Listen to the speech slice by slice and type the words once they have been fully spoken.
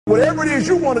Whatever it is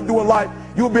you want to do in life,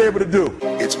 you'll be able to do.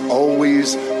 It's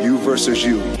always you versus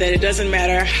you. That it doesn't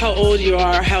matter how old you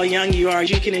are, how young you are,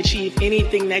 you can achieve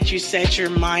anything that you set your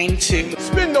mind to.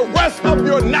 Spend the rest of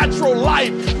your natural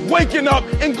life waking up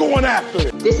and going after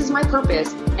it. This is my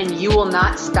purpose, and you will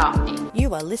not stop me.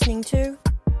 You are listening to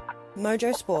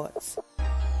Mojo Sports.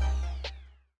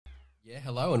 Yeah,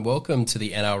 hello and welcome to the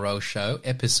NRL Show,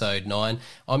 Episode 9.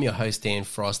 I'm your host, Dan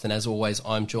Frost, and as always,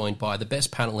 I'm joined by the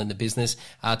best panel in the business.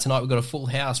 Tonight we've got a full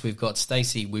house. We've got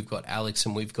Stacey, we've got Alex,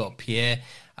 and we've got Pierre.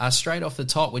 Straight off the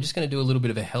top, we're just going to do a little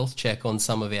bit of a health check on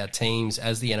some of our teams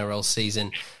as the NRL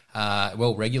season,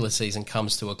 regular season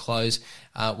comes to a close.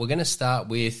 We're going to start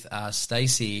with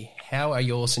Stacey. How are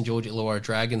your St. George Illawarra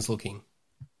Dragons looking?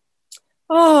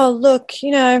 Oh, look,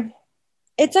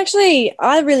 it's actually,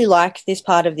 I really like this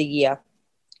part of the year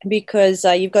because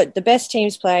you've got the best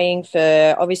teams playing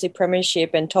for obviously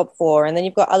premiership and top four, and then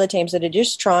you've got other teams that are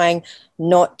just trying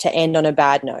not to end on a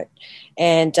bad note.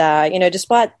 And,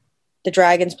 despite the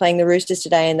Dragons playing the Roosters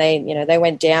today and they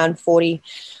went down 40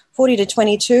 to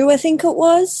 22, I think it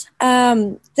was,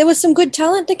 there was some good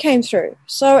talent that came through.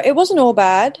 So it wasn't all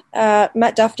bad.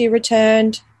 Matt Duffy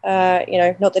returned.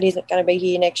 Not that he's not going to be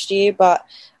here next year, but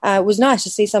it was nice to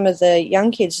see some of the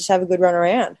young kids just have a good run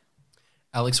around.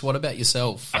 Alex, what about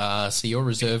yourself? So your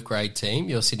reserve grade team,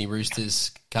 your Sydney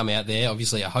Roosters come out there,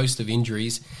 obviously a host of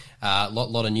injuries,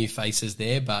 lot of new faces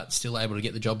there, but still able to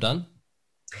get the job done?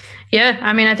 Yeah,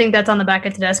 I think that's on the back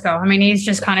of Tedesco. He's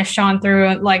just kind of shone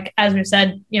through, like, as we've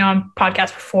said, on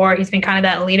podcasts before, he's been kind of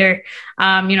that leader.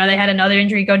 They had another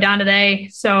injury go down today.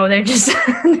 So they're just,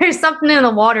 there's something in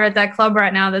the water at that club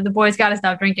right now that the boys got to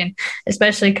stop drinking,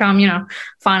 especially come,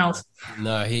 finals.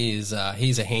 No, he's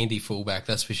a handy fullback,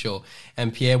 that's for sure.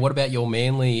 And Pierre, what about your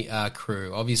Manly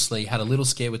crew? Obviously had a little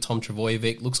scare with Tom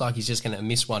Trbojevic. Looks like he's just going to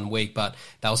miss 1 week, but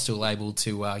they were still able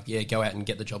to, go out and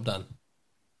get the job done.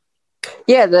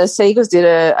 Yeah, the Seagulls did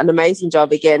an amazing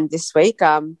job again this week.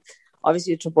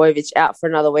 Obviously, Trbojevic out for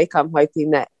another week. I'm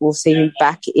hoping that we'll see him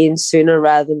back in sooner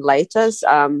rather than later.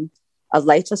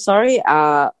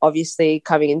 Obviously,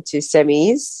 coming into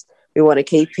semis, we want to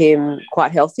keep him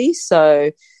quite healthy.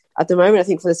 So at the moment, I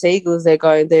think for the Seagulls,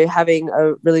 they're having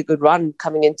a really good run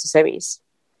coming into semis.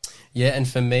 Yeah, and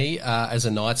for me, as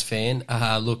a Knights fan,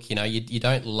 look, you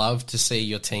don't love to see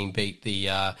your team beat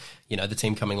the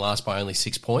team coming last by only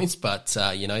 6 points, but,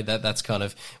 that's kind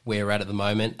of where we're at the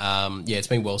moment. It's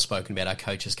been well spoken about. Our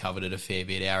coach has covered it a fair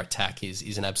bit. Our attack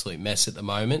is an absolute mess at the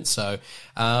moment. So,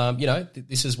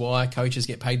 this is why coaches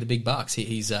get paid the big bucks.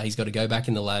 He's got to go back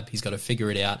in the lab. He's got to figure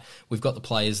it out. We've got the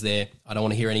players there. I don't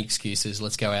want to hear any excuses.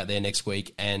 Let's go out there next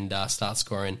week and start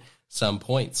scoring some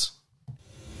points.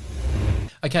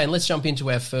 Okay, and let's jump into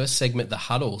our first segment, The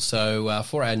Huddle. So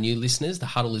for our new listeners, The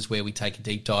Huddle is where we take a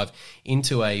deep dive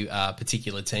into a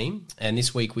particular team. And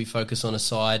this week we focus on a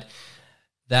side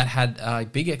that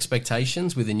had big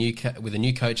expectations with a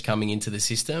new coach coming into the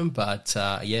system. But,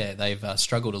 they've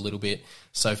struggled a little bit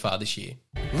so far this year.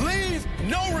 Leave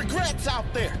no regrets out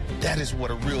there. That is what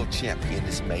a real champion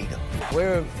is made of.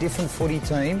 We're a different footy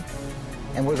team,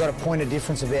 and we've got a point of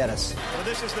difference about us. Well,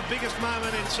 this is the biggest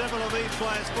moment in several of these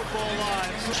players' football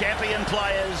lives. Champion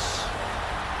players,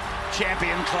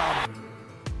 champion club.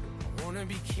 I want to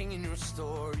be king in your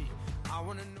story. I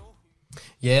want to know.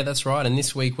 Yeah, that's right. And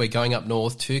this week we're going up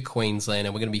north to Queensland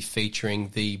and we're going to be featuring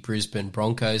the Brisbane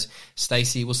Broncos.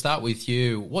 Stacey, we'll start with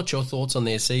you. What's your thoughts on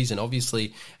their season?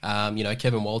 Obviously,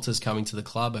 Kevin Walters coming to the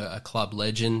club, a club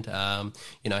legend.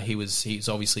 He's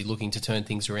obviously looking to turn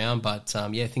things around, but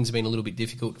things have been a little bit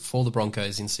difficult for the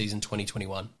Broncos in season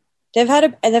 2021. They've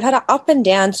had an up and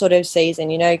down sort of season.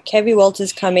 Kevin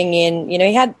Walters coming in,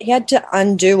 he had to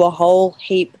undo a whole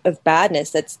heap of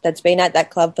badness that's been at that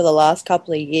club for the last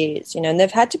couple of years, and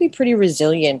they've had to be pretty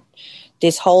resilient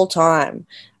this whole time.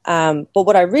 But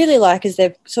what I really like is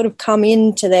they've sort of come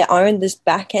into their own this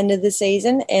back end of the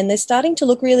season and they're starting to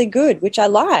look really good, which I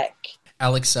like.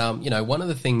 Alex, one of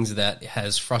the things that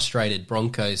has frustrated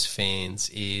Broncos fans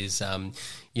is,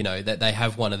 that they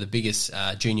have one of the biggest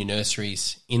junior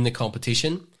nurseries in the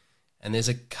competition, and there's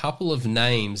a couple of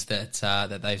names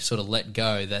that they've sort of let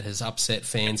go that has upset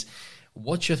fans.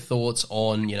 What's your thoughts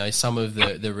on, some of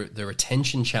the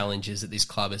retention challenges that this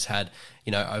club has had,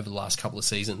 over the last couple of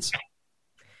seasons?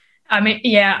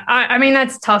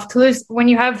 That's tough to lose when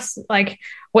you have like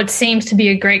what seems to be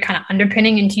a great kind of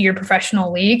underpinning into your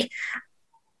professional league.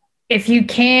 If you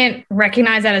can't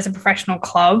recognize that as a professional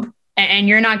club and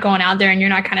you're not going out there and you're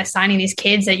not kind of signing these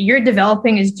kids that you're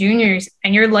developing as juniors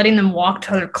and you're letting them walk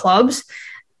to other clubs,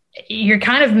 you're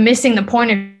kind of missing the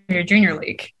point of your junior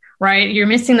league, right? You're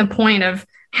missing the point of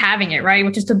having it, right?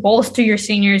 Which is to bolster your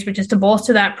seniors, which is to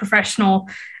bolster that professional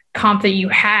comp that you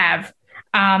have.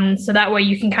 So that way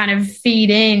you can kind of feed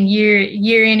in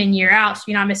year in and year out, so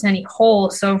you're not missing any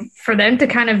holes. So for them to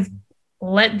kind of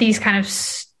let these kind of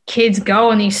kids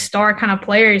go and these star kind of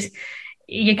players,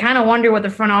 you kind of wonder what the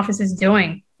front office is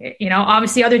doing.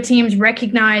 Obviously other teams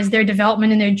recognize their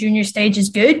development in their junior stage is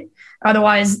good.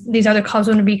 Otherwise, these other clubs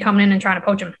wouldn't be coming in and trying to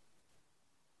poach them.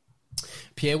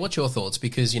 Pierre, what's your thoughts?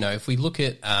 Because, if we look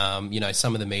at,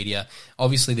 some of the media,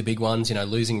 obviously the big ones,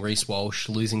 losing Reece Walsh,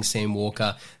 losing Sam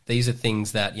Walker, these are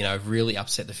things that, really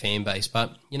upset the fan base.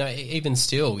 But, even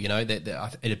still,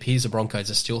 it appears the Broncos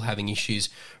are still having issues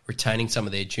retaining some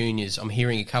of their juniors. I'm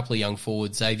hearing a couple of young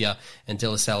forwards, Xavier and De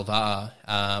La Salva,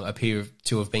 appear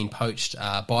to have been poached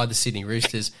by the Sydney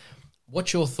Roosters.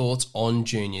 What's your thoughts on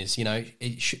juniors?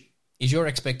 Is your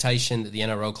expectation that the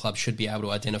NRL club should be able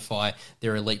to identify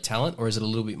their elite talent, or is it a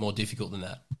little bit more difficult than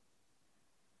that?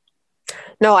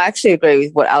 No, I actually agree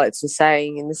with what Alex was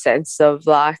saying in the sense of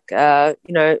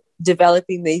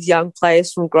developing these young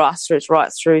players from grassroots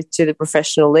right through to the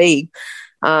professional league.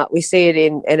 We see it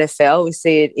in NFL, we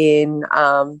see it in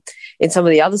some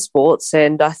of the other sports,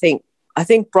 and I think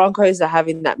Broncos are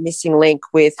having that missing link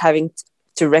with having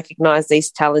to recognise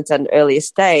these talents at an earlier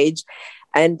stage,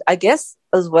 and I guess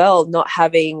as well, not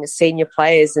having senior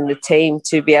players in the team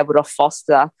to be able to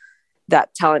foster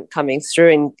that talent coming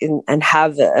through and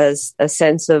have a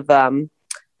sense of, a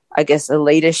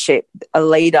leader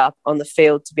on the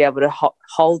field to be able to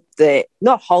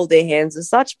not hold their hands as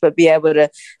such, but be able to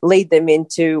lead them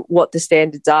into what the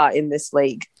standards are in this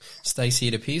league. Stacey,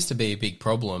 it appears to be a big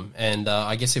problem. And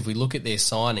I guess if we look at their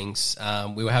signings,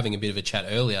 we were having a bit of a chat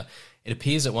earlier, it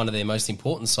appears that one of their most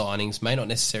important signings may not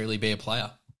necessarily be a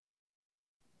player.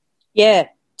 Yeah,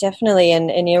 definitely. And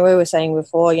we were saying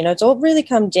before, it's all really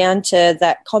come down to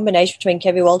that combination between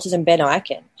Kevin Walters and Ben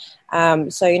Ikin.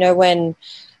 When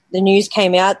the news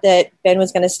came out that Ben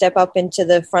was going to step up into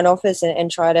the front office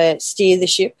and try to steer the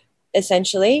ship,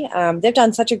 essentially, they've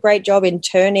done such a great job in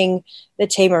turning the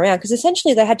team around, because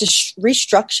essentially they had to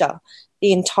restructure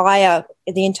the entire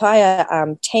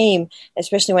team,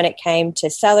 especially when it came to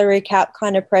salary cap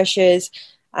kind of pressures,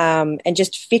 and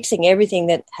just fixing everything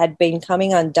that had been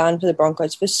coming undone for the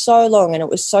Broncos for so long, and it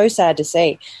was so sad to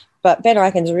see. But Ben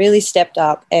Ikin's really stepped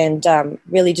up and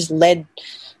really just led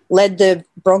the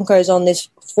Broncos on this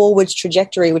forwards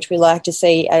trajectory, which we like to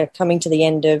see coming to the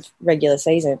end of regular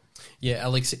season. Yeah,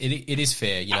 Alex, it is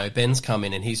fair. Ben's come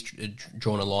in and he's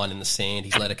drawn a line in the sand.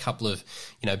 He's let a couple of,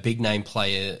 big name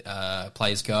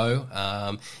players go.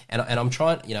 And I'm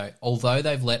trying, although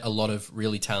they've let a lot of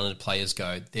really talented players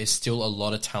go, there's still a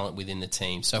lot of talent within the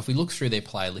team. So if we look through their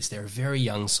playlist, they're a very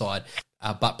young side.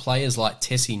 But players like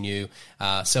Tessie New,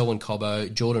 Selwyn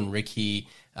Cobbo, Jordan Rickey,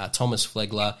 Thomas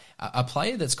Flegler, a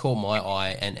player that's caught my eye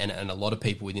and a lot of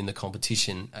people within the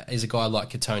competition is a guy like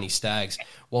Katoni Staggs.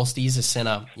 Whilst he is a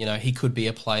centre, he could be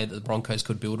a player that the Broncos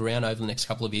could build around over the next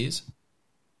couple of years.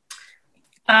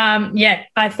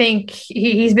 I think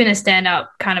he's been a standout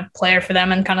kind of player for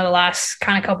them in kind of the last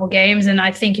kind of couple games. And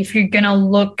I think if you're going to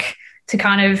look to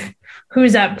kind of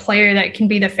who's that player that can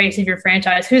be the face of your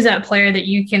franchise, who's that player that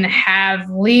you can have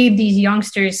lead these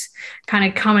youngsters kind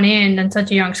of coming in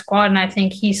such a young squad, and I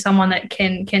think he's someone that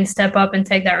can step up and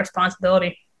take that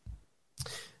responsibility.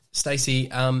 Stacey,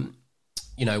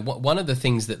 one of the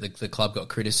things that the club got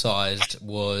criticised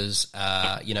was,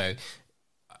 I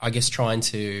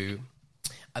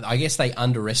guess they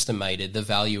underestimated the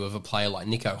value of a player like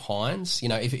Nico Hines.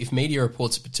 If media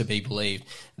reports to be believed,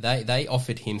 they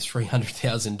offered him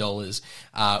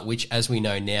 $300,000, which, as we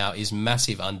know now, is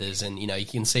massive unders, and you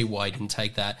can see why he didn't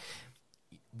take that.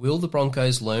 Will the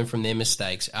Broncos learn from their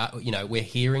mistakes? We're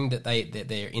hearing that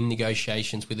they're in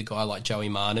negotiations with a guy like Joey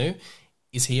Manu.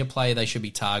 Is he a player they should be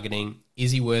targeting?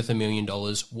 Is he worth $1 million?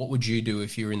 What would you do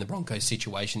if you were in the Broncos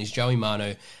situation? Is Joey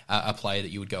Manu a player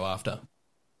that you would go after?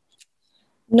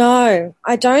 No,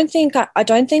 I don't think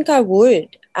I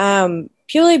would.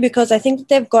 Purely because I think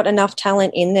they've got enough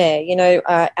talent in there.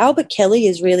 Albert Kelly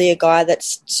is really a guy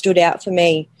that's stood out for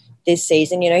me this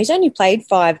season. He's only played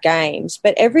 5 games,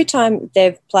 but every time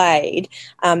they've played,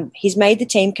 he's made the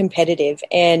team competitive.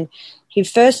 And he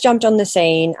first jumped on the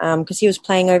scene because he was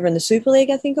playing over in the Super League,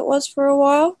 I think it was, for a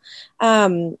while.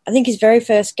 I think his very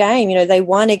first game, they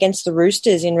won against the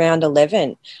Roosters in round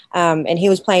 11, and he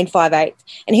was playing 5'8",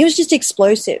 and he was just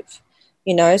explosive,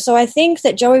 So I think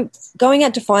that going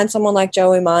out to find someone like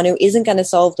Joey Manu isn't going to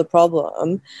solve the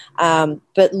problem,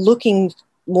 but looking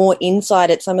more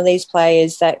inside at some of these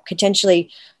players that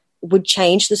potentially would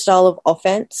change the style of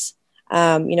offense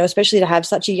Especially to have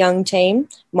such a young team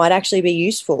might actually be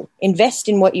useful. Invest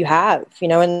in what you have,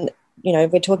 and,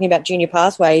 if we're talking about junior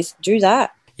pathways, do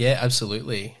that. Yeah,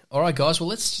 absolutely. All right, guys. Well,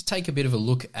 let's just take a bit of a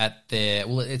look at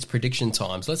it's prediction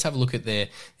times. Let's have a look at their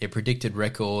predicted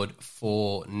record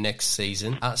for next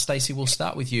season. Stacey, we'll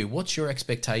start with you. What's your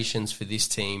expectations for this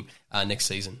team next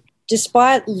season?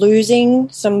 Despite losing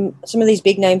some of these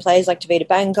big name players like Tavita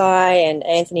Bangai and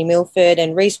Anthony Milford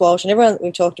and Reece Walsh and everyone that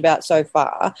we've talked about so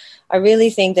far, I really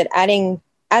think that adding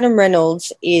Adam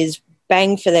Reynolds is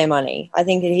bang for their money. I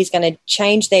think that he's going to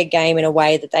change their game in a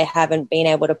way that they haven't been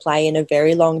able to play in a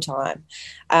very long time.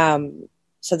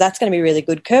 So that's going to be really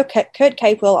good. Kurt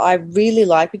Capewell I really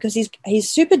like because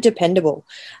he's super dependable.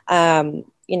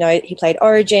 He played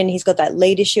Origin. He's got that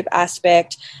leadership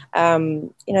aspect.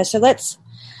 So let's,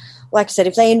 like I said,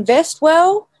 if they invest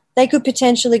well, they could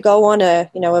potentially go on a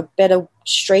better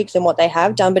streak than what they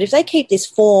have done. But if they keep this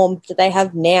form that they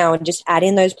have now and just add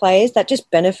in those players, that just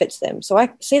benefits them. So I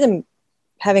see them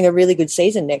having a really good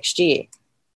season next year.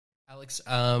 Alex,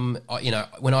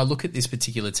 when I look at this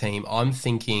particular team, I'm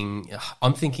thinking,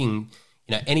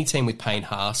 any team with Payne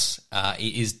Haas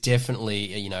is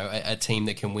definitely, a team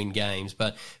that can win games.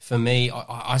 But for me,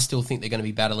 I still think they're going to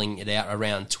be battling it out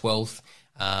around 12th.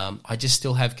 I just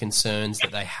still have concerns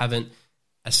that they haven't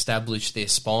established their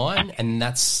spine, and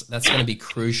that's going to be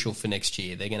crucial for next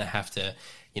year. They're going to have to,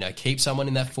 keep someone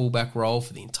in that fullback role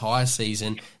for the entire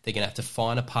season. They're going to have to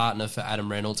find a partner for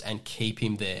Adam Reynolds and keep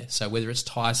him there. So whether it's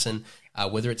Tyson,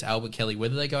 whether it's Albert Kelly,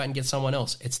 whether they go out and get someone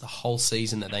else, it's the whole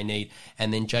season that they need.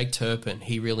 And then Jake Turpin,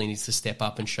 he really needs to step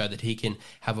up and show that he can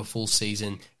have a full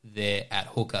season there at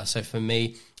hooker. So for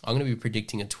me, I'm going to be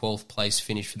predicting a 12th place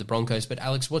finish for the Broncos. But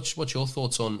Alex, what's your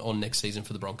thoughts on next season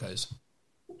for the Broncos?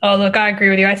 Oh, look, I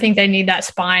agree with you. I think they need that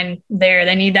spine there.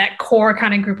 They need that core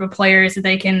kind of group of players that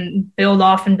they can build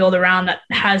off and build around that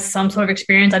has some sort of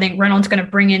experience. I think Reynolds going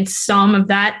to bring in some of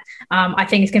that. I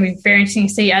think it's going to be very interesting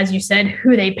to see, as you said,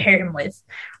 who they pair him with,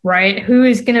 right? Who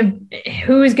is going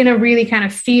to really kind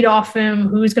of feed off him?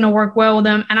 Who's going to work well with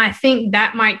him? And I think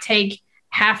that might take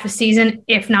half a season,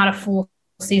 if not a full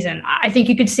season. I think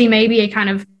you could see maybe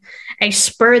a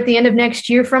spur at the end of next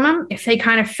year from him if they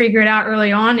kind of figure it out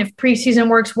early on. If preseason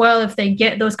works well, if they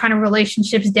get those kind of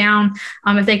relationships down,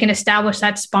 if they can establish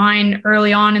that spine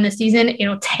early on in the season,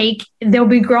 there'll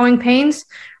be growing pains,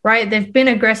 right? They've been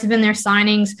aggressive in their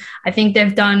signings. I think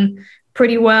they've done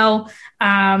pretty well.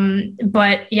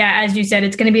 But yeah, as you said,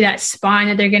 it's going to be that spine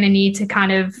that they're going to need to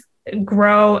kind of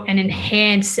grow and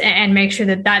enhance and make sure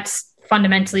that that's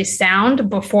fundamentally sound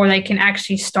before they can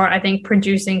actually start, I think,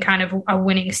 producing kind of a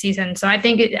winning season. So I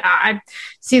think I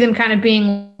see them kind of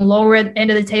being lower at the end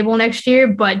of the table next year,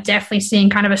 but definitely seeing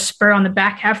kind of a spur on the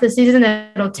back half of the season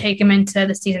that'll take them into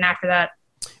the season after that.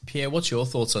 Pierre, what's your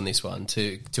thoughts on this one?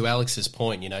 To Alex's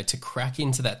point, to crack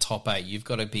into that top 8, you've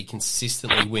got to be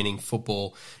consistently winning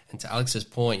football. And to Alex's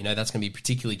point, that's going to be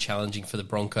particularly challenging for the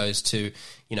Broncos to,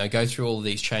 go through all of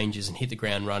these changes and hit the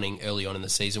ground running early on in the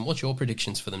season. What's your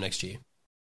predictions for them next year?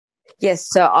 Yes,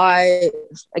 so I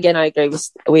agree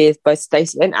with both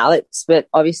Stacey and Alex, but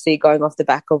obviously going off the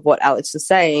back of what Alex was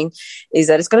saying is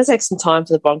that it's going to take some time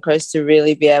for the Broncos to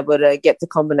really be able to get the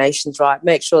combinations right,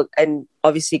 make sure, and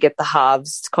obviously get the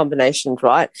halves combinations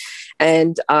right.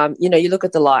 And, you look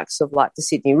at the likes of the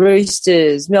Sydney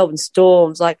Roosters, Melbourne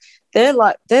Storms,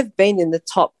 they've been in the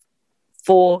top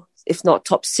 4, if not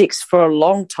top 6 for a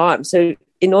long time. So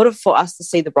in order for us to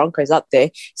see the Broncos up there,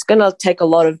 it's going to take a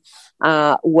lot of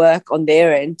work on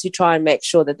their end to try and make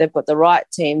sure that they've got the right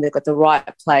team, they've got the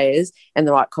right players and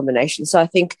the right combination. So I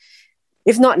think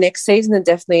if not next season, then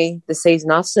definitely the season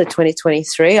after,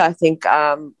 2023, I think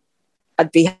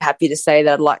I'd be happy to say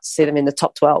that I'd like to see them in the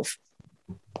top 12.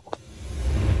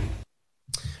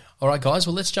 All right, guys,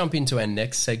 well, let's jump into our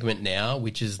next segment now,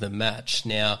 which is the match.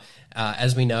 Now,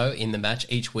 as we know, in the match,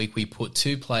 each week we put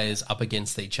 2 players up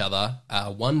against each other,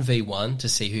 1v1 to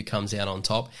see who comes out on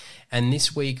top. And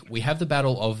this week we have the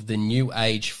battle of the new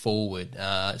age forward.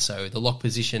 So the lock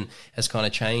position has kind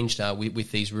of changed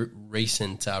with these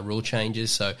recent rule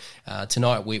changes. So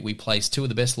tonight we place 2 of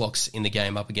the best locks in the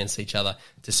game up against each other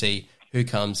to see who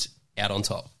comes out on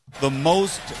top. The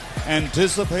most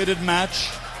anticipated match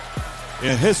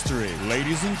in history,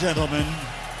 ladies and gentlemen.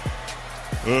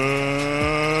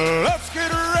 Let's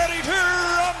get ready to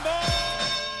rumble!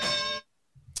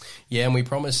 Yeah, and we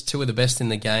promised 2 of the best in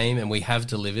the game, and we have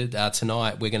delivered.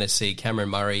 Tonight, we're going to see Cameron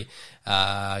Murray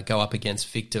go up against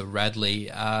Victor Radley.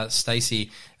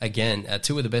 Stacey, again,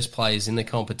 2 of the best players in the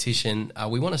competition.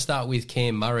 We want to start with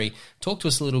Cam Murray. Talk to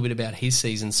us a little bit about his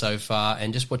season so far,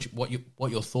 and just what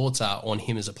your thoughts are on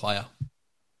him as a player.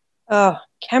 Oh,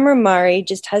 Cameron Murray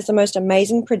just has the most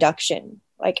amazing production.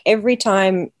 Like every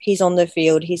time he's on the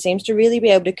field, he seems to really be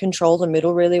able to control the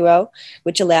middle really well,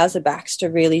 which allows the backs to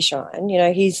really shine. You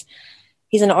know, he's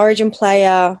an Origin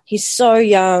player. He's so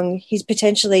young. He's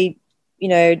potentially, you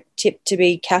know, tipped to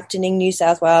be captaining New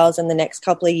South Wales in the next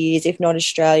couple of years, if not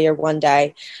Australia one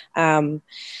day. You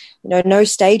know, no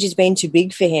stage has been too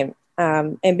big for him.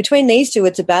 And between these two,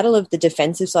 it's a battle of the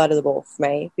defensive side of the ball for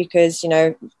me because, you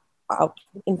know,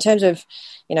 in terms of,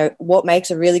 you know, what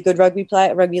makes a really good rugby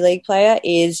league player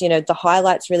is, you know, the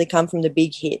highlights really come from the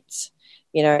big hits,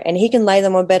 you know, and he can lay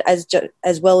them on bed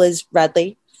as well as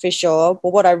Radley for sure.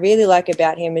 But what I really like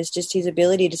about him is just his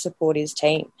ability to support his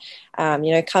team,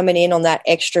 you know, coming in on that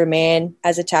extra man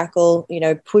as a tackle, you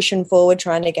know, pushing forward,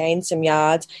 trying to gain some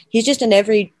yards. He's just an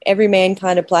every man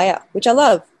kind of player, which I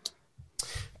love.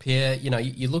 Pierre, you know,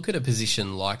 you look at a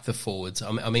position like the forwards.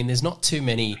 I mean, there's not too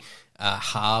many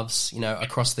halves, you know,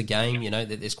 across the game. You know,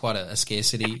 there's quite a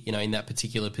scarcity, you know, in that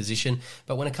particular position.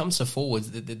 But when it comes to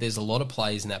forwards, there's a lot of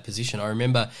players in that position. I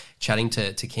remember chatting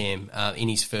to Cam in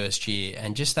his first year,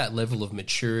 and just that level of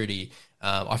maturity.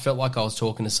 I felt like I was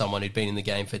talking to someone who'd been in the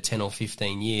game for 10 or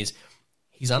 15 years.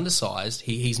 He's undersized.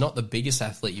 He's not the biggest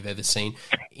athlete you've ever seen.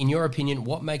 In your opinion,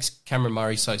 what makes Cameron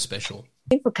Murray so special?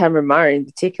 I think for Cameron Murray in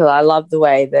particular, I love the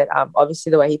way that,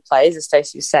 obviously the way he plays, as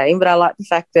Stacey was saying, but I like the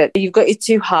fact that you've got your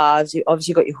two halves, you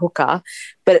obviously got your hooker,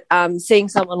 but seeing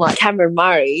someone like Cameron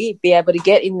Murray be able to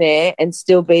get in there and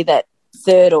still be that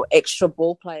third or extra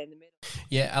ball player in the middle.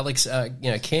 Yeah, Alex,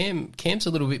 you know, Cam's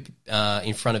a little bit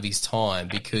in front of his time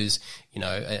because, you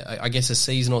know, I guess a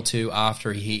season or two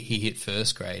after he hit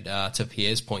first grade, to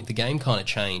Pierre's point, the game kind of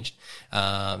changed.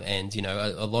 And, you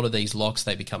know, a lot of these locks,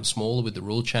 they become smaller with the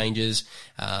rule changes,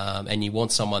 and you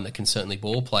want someone that can certainly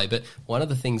ball play. But one of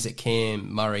the things that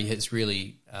Cam Murray has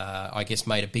really, I guess,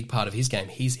 made a big part of his game,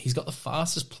 he's got the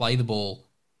fastest play the ball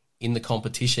in the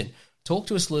competition. Talk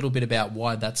to us a little bit about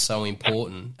why that's so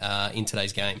important in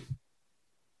today's game.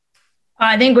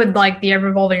 I think with like the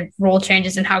ever-evolving rule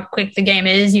changes and how quick the game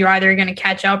is, you're either going to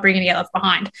catch up or you're going to get left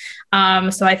behind.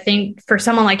 So I think for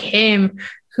someone like him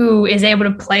who is able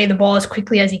to play the ball as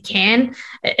quickly as he can,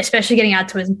 especially getting out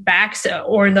to his backs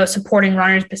or those supporting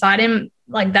runners beside him,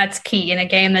 like that's key in a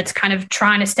game that's kind of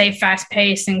trying to stay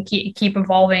fast-paced and keep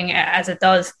evolving as it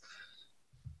does.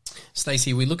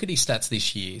 Stacey, we look at his stats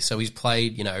this year. So he's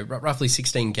played, you know, roughly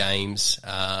 16 games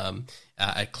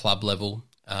at club level.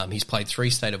 He's played 3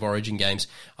 State of Origin games.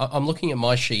 I'm looking at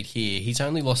my sheet here. He's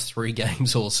only lost 3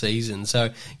 games all season.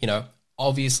 So, you know,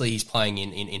 obviously he's playing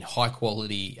in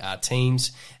high-quality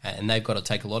teams, and they've got to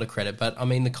take a lot of credit. But, I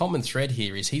mean, the common thread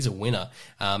here is he's a winner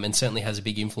and certainly has a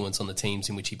big influence on the teams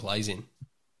in which he plays in.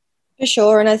 For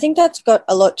sure, and I think that's got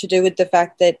a lot to do with the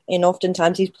fact that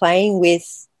oftentimes he's playing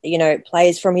with, you know,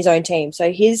 players from his own team.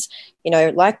 So his, you know,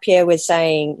 like Pierre was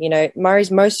saying, you know,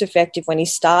 Murray's most effective when he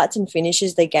starts and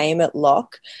finishes the game at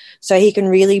lock. So he can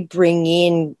really bring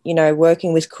in, you know,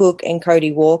 working with Cook and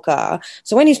Cody Walker.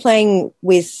 So when he's playing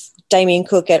with Damien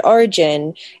Cook at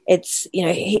Origin, it's, you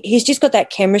know, he's just got that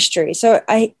chemistry. So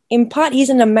in part, he's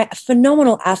a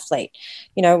phenomenal athlete.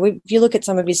 You know, if you look at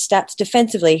some of his stats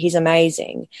defensively, he's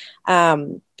amazing.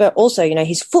 But also, you know,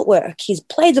 his footwork, his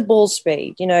play the ball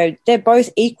speed, you know, they're both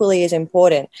equally as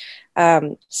important.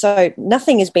 So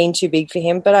nothing has been too big for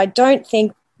him, but I don't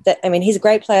think that, I mean, he's a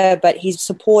great player, but he's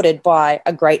supported by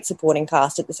a great supporting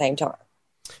cast at the same time.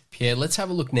 Pierre, let's have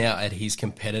a look now at his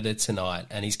competitor tonight,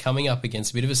 and he's coming up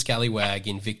against a bit of a scallywag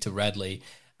in Victor Radley.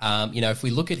 You know, if we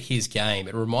look at his game,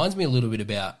 it reminds me a little bit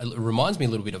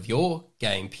of your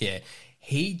game, Pierre.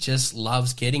 He just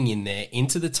loves getting in there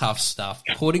into the tough stuff,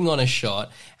 putting on a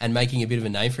shot and making a bit of a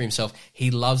name for himself. He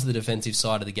loves the defensive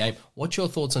side of the game. What's your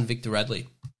thoughts on Victor Radley?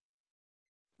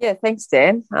 Yeah, thanks,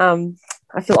 Dan.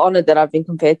 I feel honoured that I've been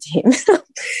compared to him.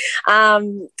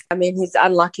 I mean, he's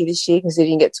unlucky this year because he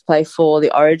didn't get to play for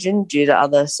the Origin due to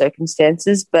other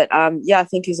circumstances. But, yeah, I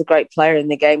think he's a great player in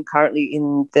the game currently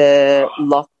in the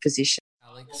lock position.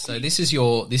 So this is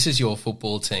your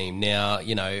football team. Now,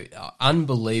 you know,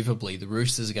 unbelievably, the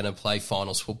Roosters are going to play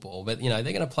finals football, but, you know,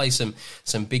 they're going to play some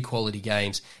big quality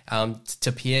games.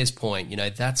 To Pierre's point, you know,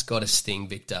 that's got to sting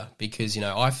Victor because, you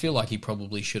know, I feel like he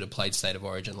probably should have played State of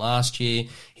Origin last year.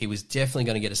 He was definitely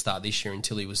going to get a start this year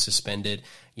until he was suspended.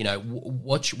 You know,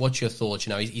 what's your thoughts?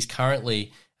 You know, he's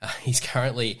currently,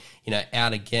 you know,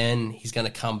 out again. He's going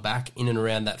to come back in and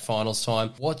around that finals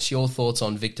time. What's your thoughts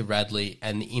on Victor Radley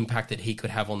and the impact that he could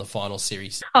have on the final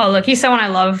series? Oh, look, he's someone I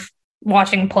love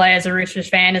watching play as a Roosters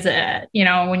fan is,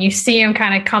 when you see him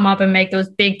kind of come up and make those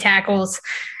big tackles,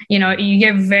 you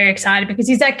get very excited because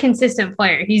he's that consistent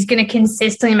player. He's going to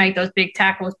consistently make those big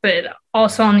tackles. But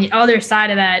also on the other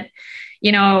side of that,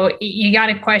 you got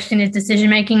to question his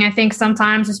decision-making, I think,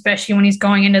 sometimes, especially when he's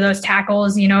going into those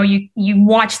tackles. You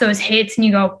watch those hits and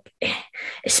you go,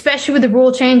 especially with the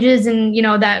rule changes and,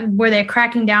 that where they're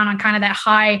cracking down on kind of that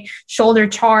high shoulder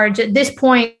charge. At this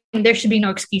point, there should be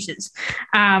no excuses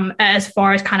as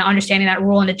far as kind of understanding that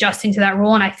rule and adjusting to that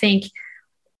rule. And I think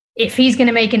if he's going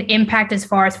to make an impact as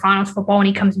far as finals football when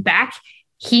he comes back,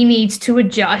 he needs to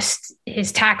adjust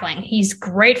his tackling. He's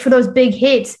great for those big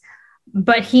hits,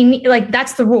 but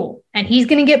that's the rule. And he's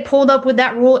going to get pulled up with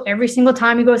that rule every single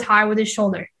time he goes high with his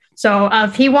shoulder. So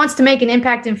if he wants to make an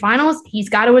impact in finals, he's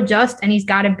got to adjust and he's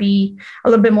got to be a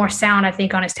little bit more sound, I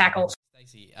think, on his tackles.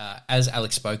 Stacey, as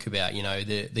Alex spoke about,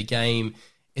 the game,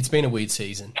 it's been a weird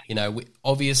season.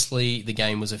 Obviously the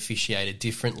game was officiated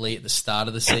differently at the start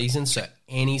of the season, so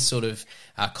any sort of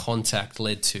contact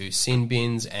led to sin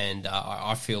bins, and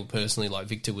I feel personally like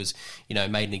Victor was,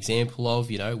 made an example of,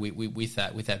 with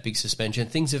that big suspension.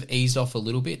 Things have eased off a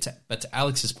little bit, but to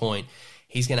Alex's point,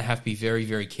 he's going to have to be very,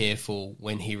 very careful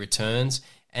when he returns.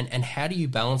 And how do you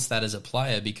balance that as a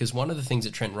player? Because one of the things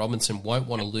that Trent Robinson won't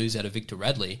want to lose out of Victor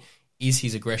Radley is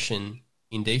his aggression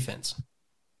in defence.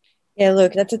 Yeah,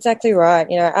 look, that's exactly right.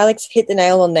 Alex hit the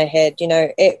nail on the head.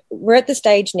 We're at the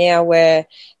stage now where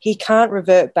he can't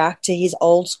revert back to his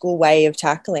old school way of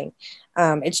tackling.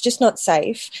 It's just not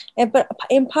safe. But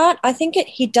in part, I think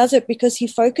he does it because he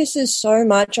focuses so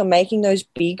much on making those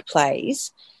big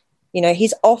plays.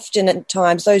 He's often at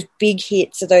times those big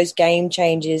hits are those game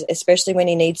changers, especially when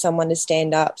he needs someone to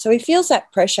stand up. So he feels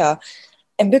that pressure.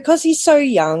 And because he's so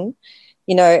young,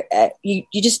 you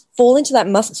just fall into that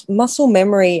muscle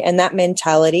memory and that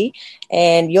mentality,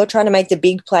 and you're trying to make the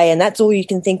big play, and that's all you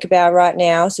can think about right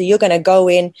now. So you're going to go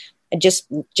in and just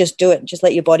do it, just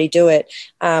let your body do it.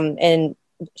 And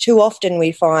too often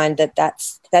we find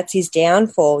that's his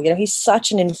downfall. He's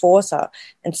such an enforcer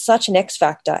and such an X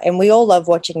factor, and we all love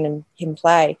watching him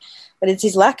play. But it's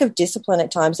his lack of discipline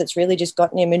at times that's really just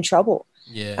gotten him in trouble.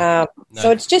 Yeah.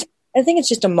 So I think it's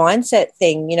just a mindset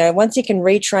thing. Once he can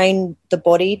retrain the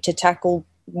body to tackle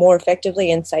more effectively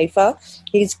and safer,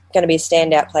 he's going to be a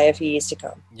standout player for years to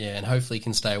come. Yeah, and hopefully he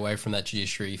can stay away from that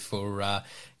judiciary for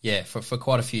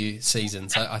quite a few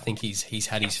seasons. I think he's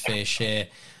had his fair share.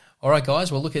 All right,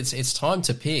 guys. Well, look, it's time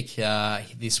to pick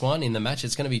this one in the match.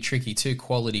 It's going to be tricky. Two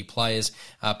quality players.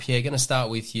 Pierre, going to start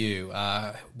with you.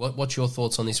 What's your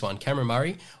thoughts on this one? Cameron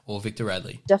Murray or Victor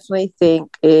Radley? Definitely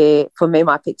think, for me,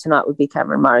 my pick tonight would be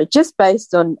Cameron Murray, just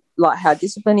based on how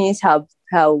disciplined he is, how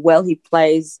well he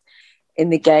plays in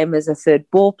the game as a third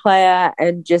ball player,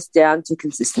 and just down to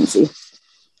consistency.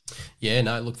 Yeah,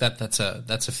 no, look, that's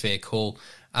a fair call.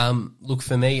 Look,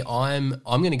 for me, I'm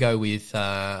going to go with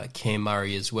Cam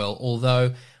Murray as well,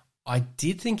 although I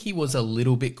did think he was a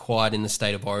little bit quiet in the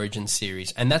State of Origin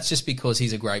series, and that's just because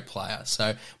he's a great player.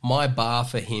 So my bar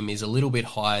for him is a little bit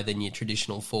higher than your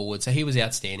traditional forward. So he was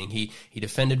outstanding. He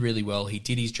defended really well. He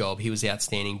did his job. He was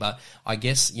outstanding. But I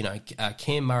guess,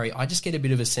 Cam Murray, I just get a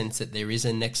bit of a sense that there is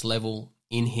a next level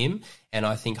in him, and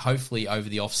I think hopefully over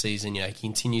the off season, he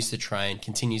continues to train,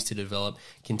 continues to develop,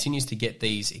 continues to get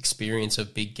these experience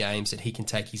of big games that he can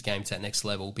take his game to that next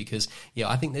level. Because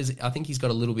I think he's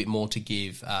got a little bit more to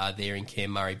give there in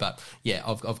Cam Murray. But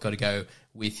I've got to go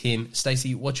with him.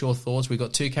 Stacey, what's your thoughts? We've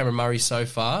got two Cameron Murrays so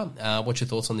far. What's your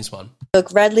thoughts on this one?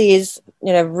 Look, Radley is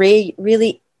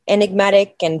really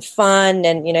enigmatic and fun,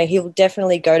 and he'll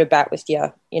definitely go to bat with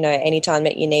you anytime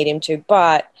that you need him to.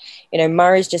 But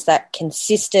Murray's just that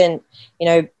consistent.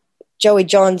 Joey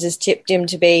Johns has tipped him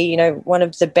to be one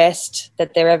of the best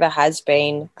that there ever has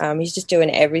been. He's just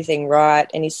doing everything right,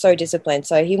 and he's so disciplined,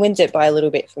 so he wins it by a little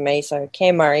bit for me. So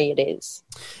Cam Murray it is.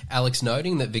 Alex,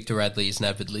 noting that Victor Radley is an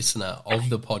avid listener of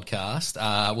the podcast,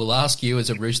 we'll ask you as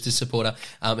a Roosters supporter,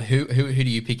 who do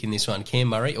you pick in this one, Cam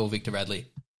Murray or Victor Radley?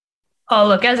 Oh,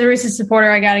 look, as a Roosters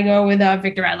supporter, I got to go with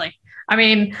Victor Radley. I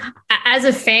mean, as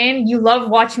a fan, you love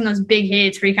watching those big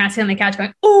hits where you kind of sit on the couch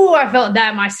going, oh, I felt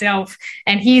that myself.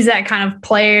 And he's that kind of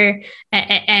player,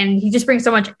 and he just brings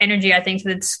so much energy, I think,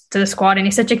 to the squad. And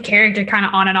he's such a character kind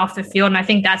of on and off the field. And I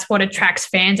think that's what attracts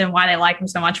fans and why they like him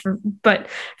so much. But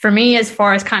for me, as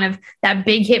far as kind of that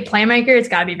big hit playmaker, it's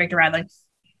got to be Victor Radley.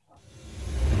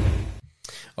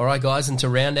 All right, guys, and to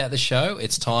round out the show,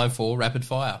 it's time for Rapid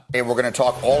Fire. Hey, we're going to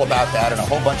talk all about that and a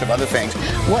whole bunch of other things.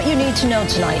 What you need to know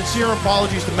tonight. Sincere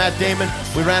apologies to Matt Damon.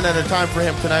 We ran out of time for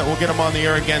him tonight. We'll get him on the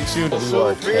air again soon.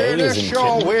 Oh,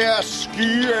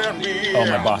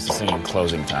 my boss is singing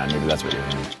closing time. Maybe that's what you're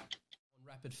doing.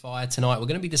 Rapid Fire tonight, we're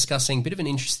going to be discussing a bit of an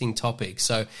interesting topic.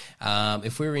 So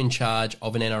if we were in charge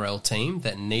of an NRL team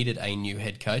that needed a new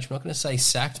head coach, I'm not going to say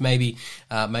sacked, maybe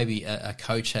a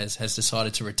coach has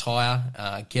decided to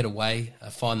retire, get away,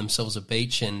 find themselves a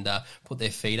beach and put their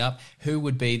feet up, who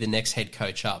would be the next head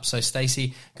coach up? So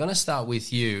Stacey, going to start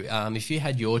with you. If you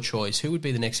had your choice, who would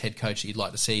be the next head coach that you'd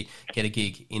like to see get a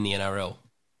gig in the NRL?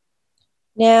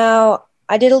 Now,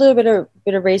 I did a little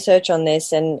bit of research on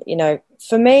this, and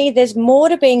for me, there's more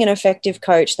to being an effective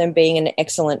coach than being an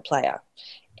excellent player.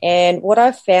 And what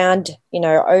I've found,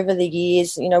 over the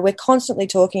years, we're constantly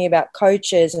talking about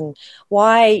coaches and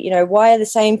why are the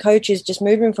same coaches just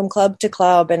moving from club to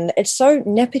club, and it's so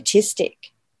nepotistic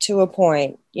to a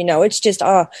point. It's just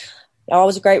I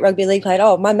was a great rugby league player.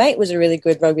 Oh, my mate was a really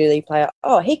good rugby league player.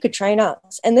 Oh, he could train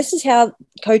us. And this is how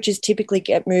coaches typically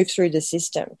get moved through the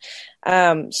system.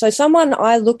 So someone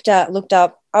I looked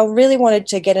up, I really wanted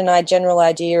to get a general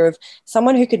idea of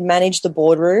someone who could manage the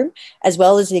boardroom as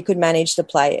well as he could manage the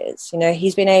players.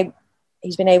 He's been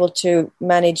able to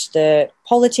manage the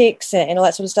politics and all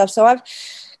that sort of stuff. So I've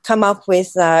come up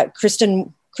with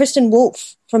Kristen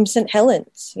Wolfe from St.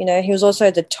 Helens. He was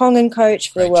also the Tongan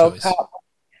coach for the World Cup.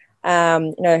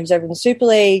 He's over in the Super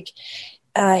League.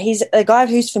 He's a guy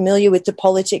who's familiar with the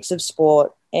politics of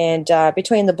sport and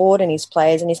between the board and his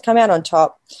players, and he's come out on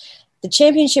top. The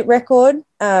championship record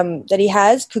that he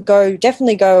has could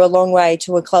definitely go a long way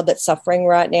to a club that's suffering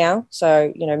right now.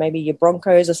 So, maybe your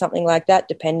Broncos or something like that,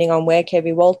 depending on where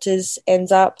Kevin Walters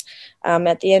ends up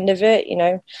at the end of it.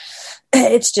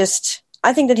 It's just,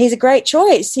 I think that he's a great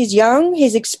choice. He's young,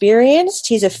 he's experienced,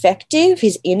 he's effective,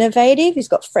 he's innovative, he's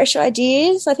got fresh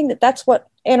ideas. I think that that's what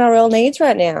NRL needs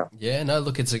right now. Yeah, no,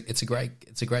 look, it's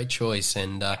a great choice,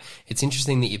 and it's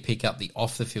interesting that you pick up the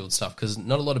off the field stuff because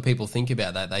not a lot of people think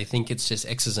about that. They think it's just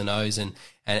X's and O's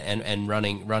and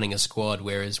running a squad,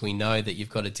 whereas we know that you've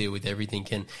got to deal with everything.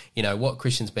 And what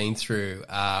Christian's been through,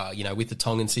 with the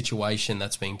Tongan situation,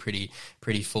 that's been pretty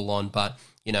full on, but.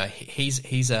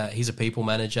 He's a people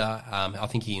manager. I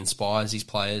think he inspires his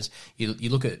players. You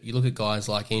look at guys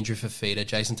like Andrew Fafita,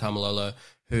 Jason Tamalolo,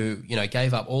 who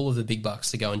gave up all of the big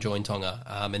bucks to go and join Tonga,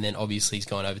 and then obviously he's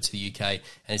gone over to the UK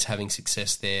and is having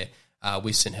success there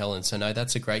with St. Helens. So no,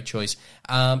 that's a great choice.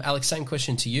 Alex, same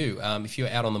question to you. If you're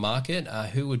out on the market,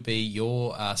 who would be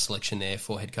your selection there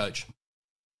for head coach?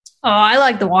 Oh, I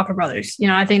like the Walker brothers.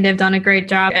 I think they've done a great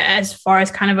job as far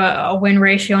as kind of a win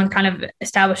ratio and kind of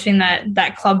establishing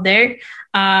that club there.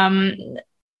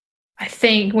 I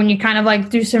think when you kind of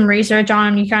do some research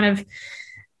on them,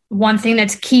 one thing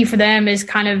that's key for them is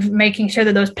kind of making sure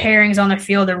that those pairings on the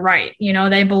field are right.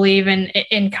 They believe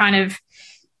in kind of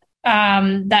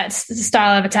that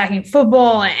style of attacking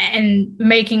football and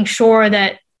making sure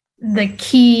that the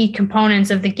key components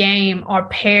of the game are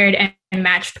paired and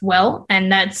matched well,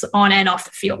 and that's on and off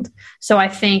the field. So I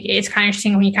think it's kind of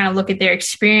interesting when you kind of look at their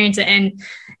experience and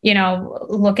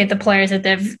look at the players that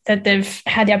they've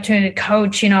had the opportunity to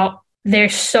coach. They're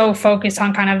so focused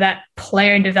on kind of that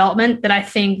player development that I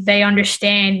think they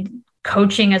understand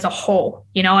coaching as a whole.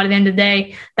 At the end of the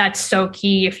day, that's so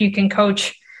key if you can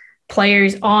coach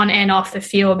players on and off the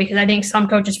field, because I think some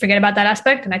coaches forget about that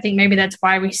aspect, and I think maybe that's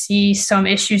why we see some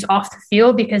issues off the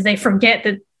field, because they forget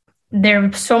that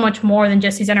they're so much more than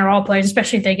just these NRL players,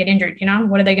 especially if they get injured.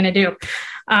 What are they going to do?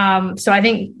 So I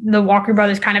think the Walker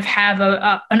brothers kind of have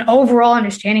an overall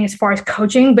understanding as far as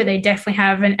coaching, but they definitely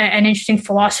have an interesting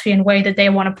philosophy and way that they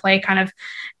want to play kind of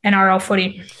NRL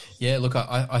footy. Yeah, look,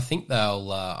 I think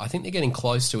I think they're getting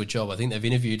close to a job. I think they've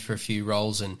interviewed for a few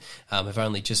roles and have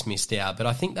only just missed out. But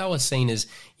I think they were seen as,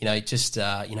 they're just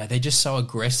so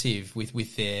aggressive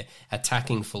with their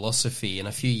attacking philosophy. And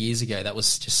a few years ago, that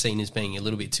was just seen as being a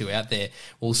little bit too out there.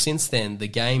 Well, since then, the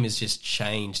game has just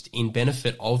changed in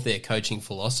benefit of their coaching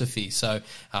philosophy. So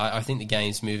I think the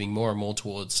game's moving more and more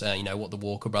towards, what the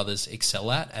Walker brothers excel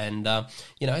at. And,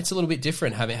 it's a little bit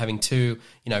different having two,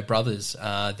 brothers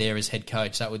there as head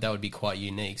coach. That would be quite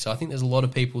unique. So I think there's a lot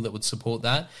of people that would support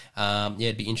that.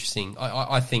 It'd be interesting.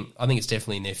 I think it's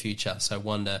definitely in their future. So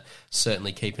one to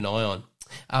certainly keep an eye on.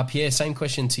 Pierre, same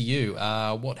question to you.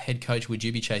 What head coach would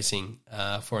you be chasing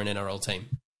for an NRL team?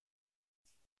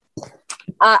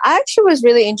 I actually was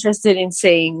really interested in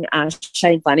seeing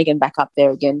Shane Flanagan back up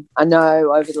there again. I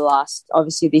know over the last,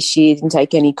 obviously this year, didn't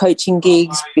take any coaching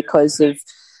gigs because of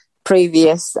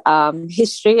previous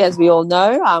history, as we all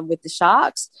know, with the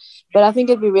Sharks. But I think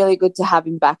it'd be really good to have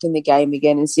him back in the game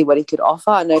again and see what he could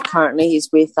offer. I know currently he's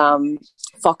with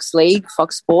Fox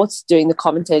Sports, doing the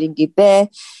commentating gig there.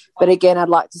 But again, I'd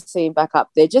like to see him back up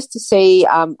there just to see.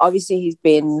 Obviously, he's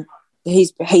been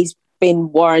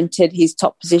warranted his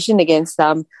top position against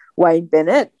Wayne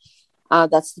Bennett.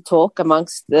 That's the talk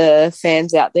amongst the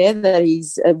fans out there, that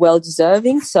he's well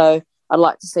deserving. So I'd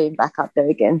like to see him back up there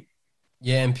again.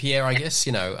 Yeah, and Pierre, I guess,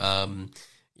 a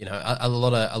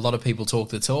lot of people talk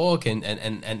the talk, and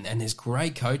there's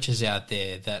great coaches out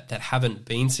there that haven't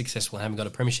been successful and haven't got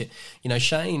a premiership.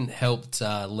 Shane helped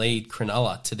lead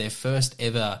Cronulla to their first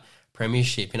ever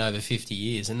premiership in over 50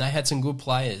 years, and they had some good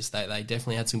players. They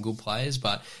definitely had some good players,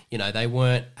 but they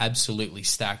weren't absolutely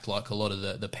stacked like a lot of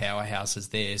the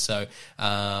powerhouses there. So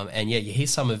you hear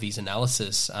some of his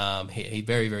analysis. He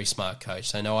very, very smart coach.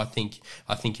 So no, I think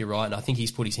you're right, and I think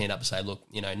he's put his hand up and say, look,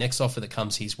 next offer that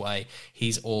comes his way,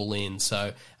 he's all in.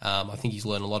 So I think he's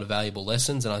learned a lot of valuable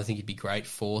lessons, and I think he'd be great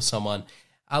for someone.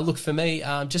 Look, for me,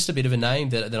 just a bit of a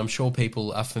name that I'm sure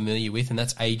people are familiar with, and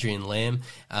that's Adrian Lamb.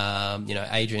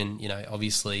 Adrian,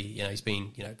 obviously, he's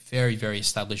been, very, very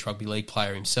established rugby league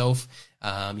player himself.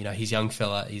 His young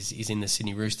fella is in the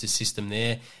Sydney Roosters system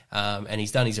there, and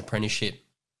he's done his apprenticeship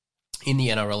in the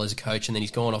NRL as a coach, and then he's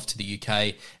gone off to the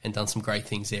UK and done some great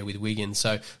things there with Wigan.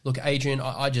 So, look, Adrian,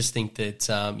 I just think that,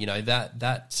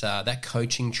 that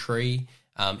coaching tree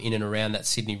in and around that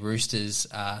Sydney Roosters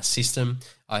system,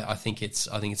 I think it's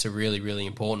a really, really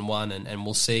important one, and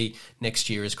we'll see next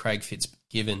year as Craig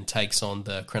Fitzgibbon takes on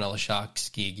the Cronulla Sharks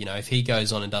gig. If he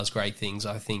goes on and does great things,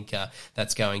 I think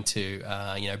that's going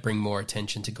to bring more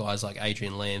attention to guys like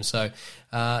Adrian Lamb. So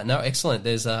no, excellent.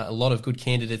 There's a lot of good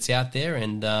candidates out there,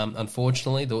 and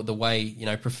unfortunately, the way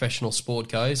professional sport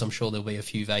goes, I'm sure there'll be a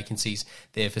few vacancies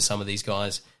there for some of these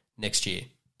guys next year.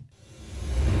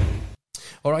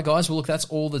 All right, guys. Well, look, that's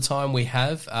all the time we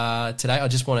have today. I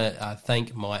just want to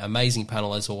thank my amazing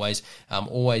panel, as always,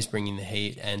 always bringing the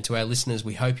heat. And to our listeners,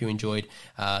 we hope you enjoyed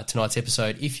tonight's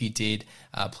episode. If you did,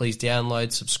 please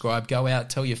download, subscribe, go out,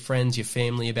 tell your friends, your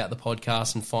family about the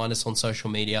podcast, and find us on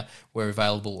social media. We're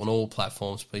available on all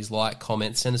platforms. Please like,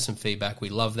 comment, send us some feedback. We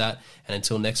love that. And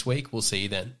until next week, we'll see you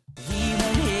then. We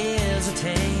won't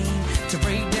hesitate to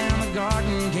break down the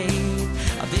garden gate.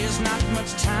 There's not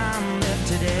much time left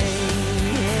today.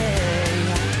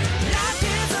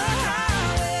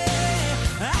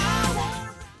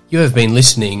 You have been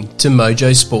listening to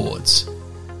Mojo Sports.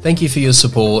 Thank you for your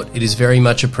support. It is very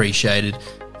much appreciated.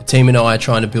 The team and I are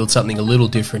trying to build something a little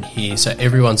different here, so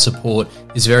everyone's support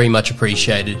is very much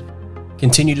appreciated.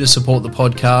 Continue to support the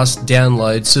podcast,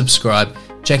 download, subscribe,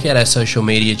 check out our social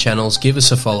media channels, give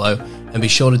us a follow, and be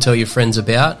sure to tell your friends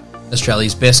about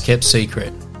Australia's best kept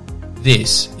secret.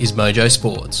 This is Mojo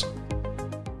Sports.